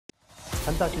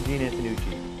I'm Dr. Gene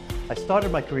Antonucci. I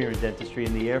started my career in dentistry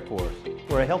in the Air Force,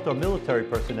 where I helped our military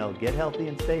personnel get healthy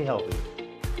and stay healthy.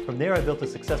 From there, I built a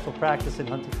successful practice in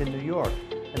Huntington, New York,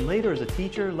 and later as a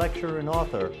teacher, lecturer, and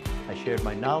author, I shared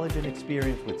my knowledge and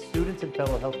experience with students and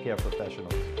fellow healthcare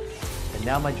professionals. And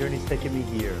now my journey's taken me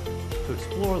here to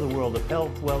explore the world of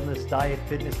health, wellness, diet,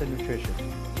 fitness, and nutrition,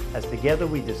 as together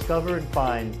we discover and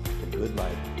find the good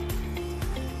life.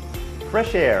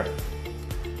 Fresh air.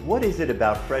 What is it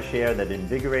about fresh air that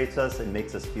invigorates us and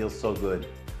makes us feel so good?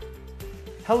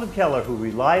 Helen Keller, who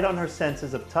relied on her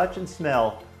senses of touch and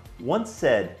smell, once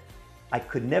said, "I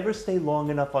could never stay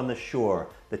long enough on the shore.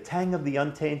 The tang of the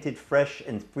untainted, fresh,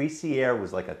 and free sea air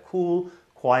was like a cool,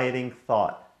 quieting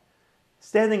thought."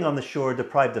 Standing on the shore,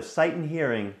 deprived of sight and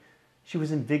hearing, she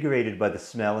was invigorated by the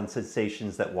smell and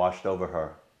sensations that washed over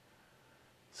her.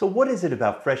 So what is it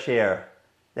about fresh air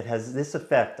that has this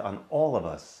effect on all of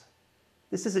us?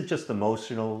 This isn't just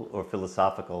emotional or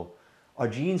philosophical. Our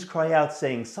genes cry out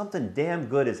saying something damn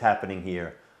good is happening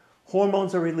here.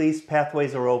 Hormones are released,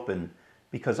 pathways are open,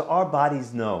 because our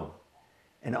bodies know.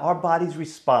 And our bodies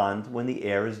respond when the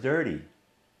air is dirty.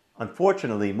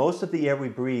 Unfortunately, most of the air we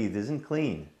breathe isn't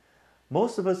clean.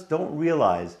 Most of us don't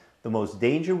realize the most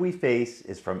danger we face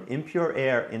is from impure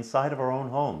air inside of our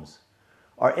own homes.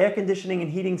 Our air conditioning and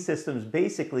heating systems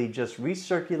basically just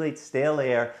recirculate stale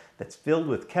air that's filled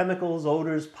with chemicals,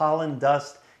 odors, pollen,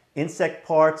 dust, insect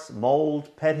parts, mold,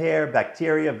 pet hair,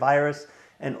 bacteria, virus,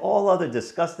 and all other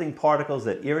disgusting particles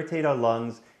that irritate our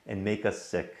lungs and make us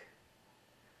sick.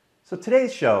 So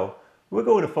today's show, we're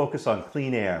going to focus on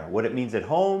clean air, what it means at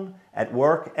home, at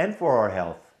work, and for our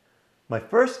health. My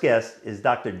first guest is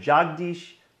Dr.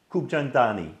 Jagdish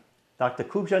Khubchandani. Dr.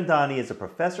 Khubchandani is a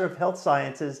professor of health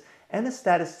sciences and a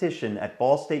statistician at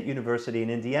Ball State University in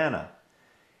Indiana.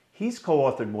 He's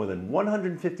co-authored more than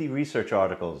 150 research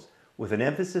articles with an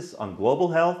emphasis on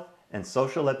global health and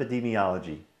social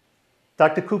epidemiology.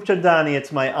 Dr. Khubchandani,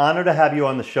 it's my honor to have you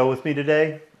on the show with me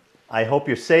today. I hope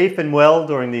you're safe and well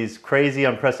during these crazy,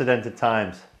 unprecedented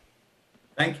times.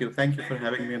 Thank you. Thank you for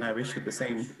having me, and I wish you the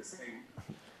same.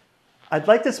 I'd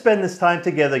like to spend this time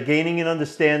together gaining an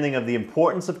understanding of the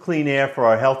importance of clean air for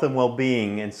our health and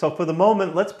well-being. And so for the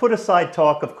moment, let's put aside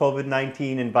talk of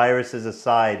COVID-19 and viruses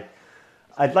aside.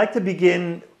 I'd like to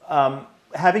begin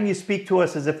having you speak to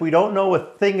us as if we don't know a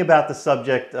thing about the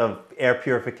subject of air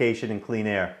purification and clean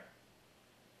air.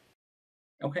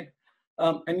 Okay.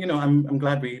 I'm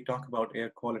glad we talk about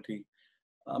air quality.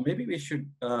 Maybe we should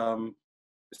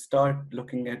start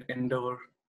looking at indoor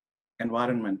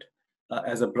environment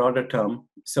as a broader term.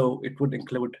 So it would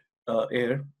include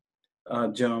air,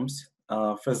 germs,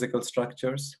 physical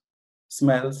structures,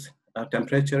 smells,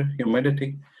 temperature,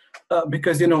 humidity.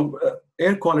 Because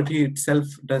air quality itself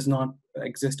does not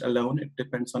exist alone. It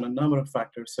depends on a number of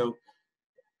factors. So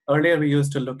earlier we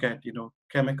used to look at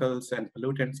chemicals and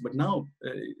pollutants, but now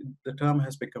the term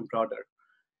has become broader.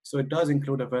 So it does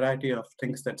include a variety of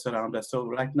things that surround us. So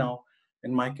right now,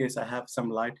 in my case, I have some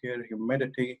light here,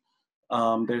 humidity.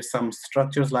 There's some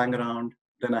structures lying around.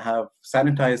 Then I have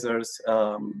sanitizers,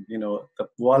 the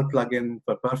wall plug-in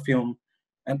for perfume,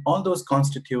 and all those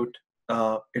constitute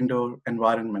indoor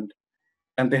environment.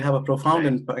 And they have a profound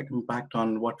impact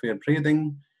on what we are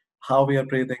breathing, how we are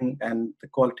breathing, and the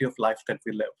quality of life that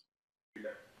we live.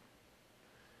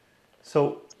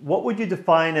 So what would you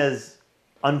define as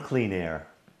unclean air?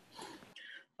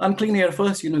 Unclean air,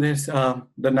 first, there's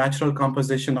the natural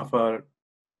composition of our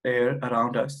air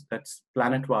around us that's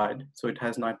planet-wide. So it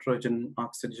has nitrogen,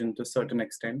 oxygen to a certain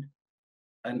extent.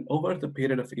 And over the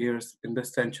period of years in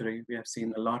this century, we have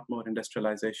seen a lot more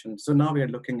industrialization. So now we are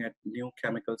looking at new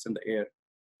chemicals in the air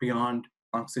beyond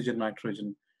oxygen,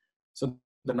 nitrogen. So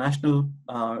the national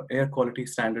air quality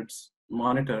standards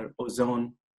monitor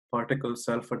ozone, particles,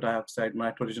 sulfur dioxide,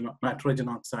 nitrogen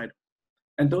oxide.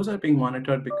 And those are being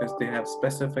monitored because they have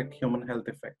specific human health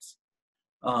effects,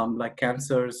 like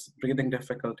cancers, breathing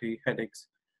difficulty, headaches.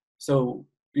 So,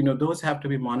 those have to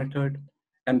be monitored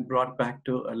and brought back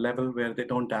to a level where they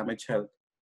don't damage health.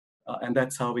 And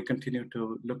that's how we continue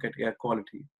to look at air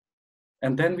quality.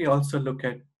 And then we also look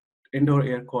at indoor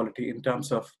air quality in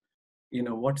terms of,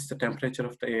 what's the temperature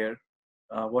of the air,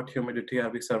 what humidity are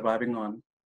we surviving on.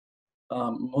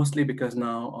 Mostly because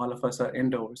now all of us are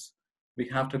indoors. We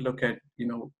have to look at,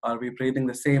 are we breathing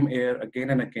the same air again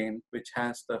and again, which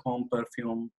has the home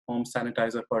perfume, home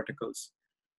sanitizer particles,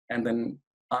 and then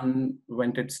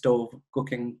unvented stove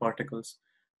cooking particles.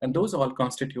 And those all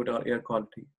constitute our air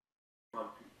quality.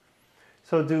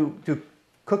 So do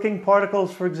cooking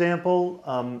particles, for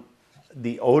example,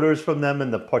 the odors from them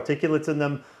and the particulates in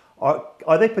them,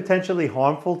 are they potentially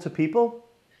harmful to people?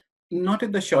 Not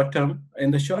in the short term.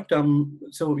 In the short term,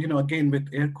 so again with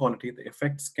air quality, the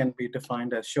effects can be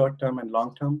defined as short term and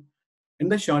long term. In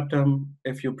the short term,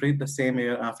 if you breathe the same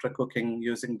air after cooking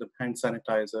using the hand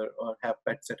sanitizer or have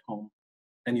pets at home,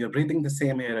 and you're breathing the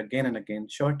same air again and again,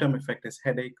 short term effect is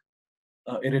headache,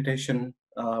 irritation,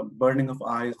 burning of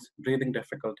eyes, breathing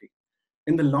difficulty.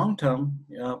 In the long term,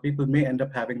 people may end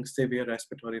up having severe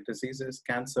respiratory diseases,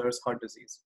 cancers, heart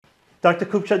disease. Dr.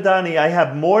 Khubchandani, I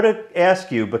have more to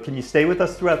ask you, but can you stay with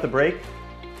us throughout the break?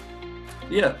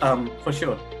 Yeah, for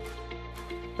sure.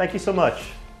 Thank you so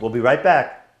much. We'll be right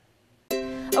back.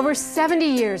 Over 70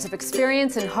 years of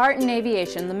experience in heart and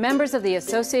aviation, the members of the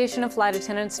Association of Flight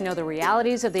Attendants know the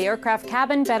realities of the aircraft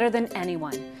cabin better than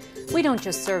anyone. We don't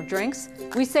just serve drinks,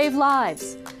 we save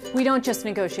lives. We don't just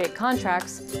negotiate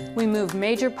contracts, we move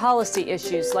major policy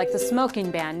issues like the smoking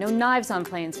ban, no knives on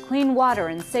planes, clean water,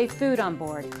 and safe food on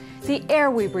board. The air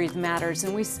we breathe matters,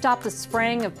 and we stop the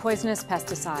spraying of poisonous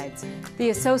pesticides.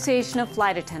 The Association of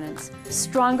Flight Attendants.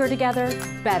 Stronger together,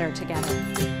 better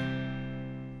together.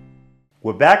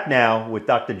 We're back now with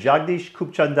Dr. Jagdish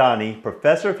Khubchandani,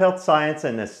 Professor of Health Science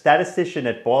and a statistician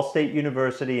at Ball State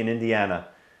University in Indiana.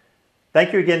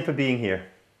 Thank you again for being here.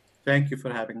 Thank you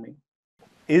for having me.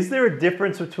 Is there a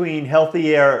difference between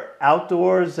healthy air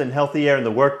outdoors and healthy air in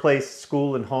the workplace,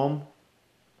 school, and home?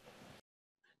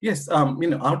 Yes,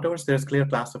 outdoors there's clear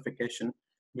classification.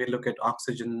 We look at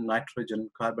oxygen,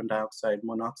 nitrogen, carbon dioxide,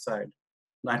 monoxide,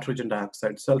 nitrogen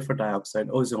dioxide, sulfur dioxide,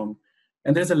 ozone.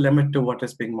 And there's a limit to what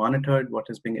is being monitored, what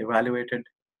is being evaluated.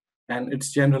 And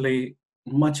it's generally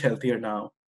much healthier now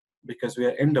because we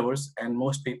are indoors and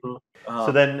most people...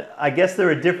 So then I guess there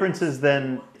are differences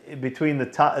then between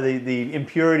the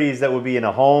impurities that would be in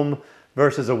a home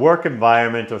versus a work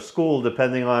environment or school,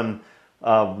 depending on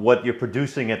what you're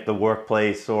producing at the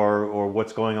workplace or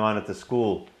what's going on at the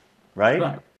school, right?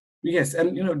 Right. Yes,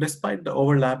 and despite the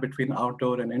overlap between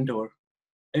outdoor and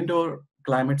indoor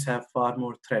climates have far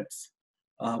more threats.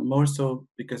 More so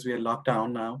because we are locked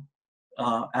down now.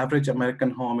 Average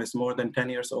American home is more than 10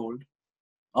 years old.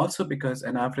 Also because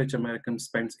an average American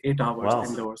spends 8 hours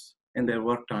indoors in their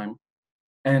work time.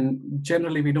 And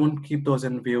generally we don't keep those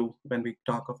in view when we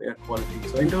talk of air quality.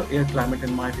 So indoor air climate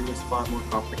in my view is far more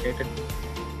complicated.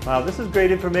 Wow, this is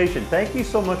great information. Thank you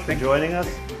so much for joining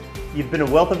us. You've been a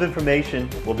wealth of information.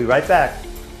 We'll be right back.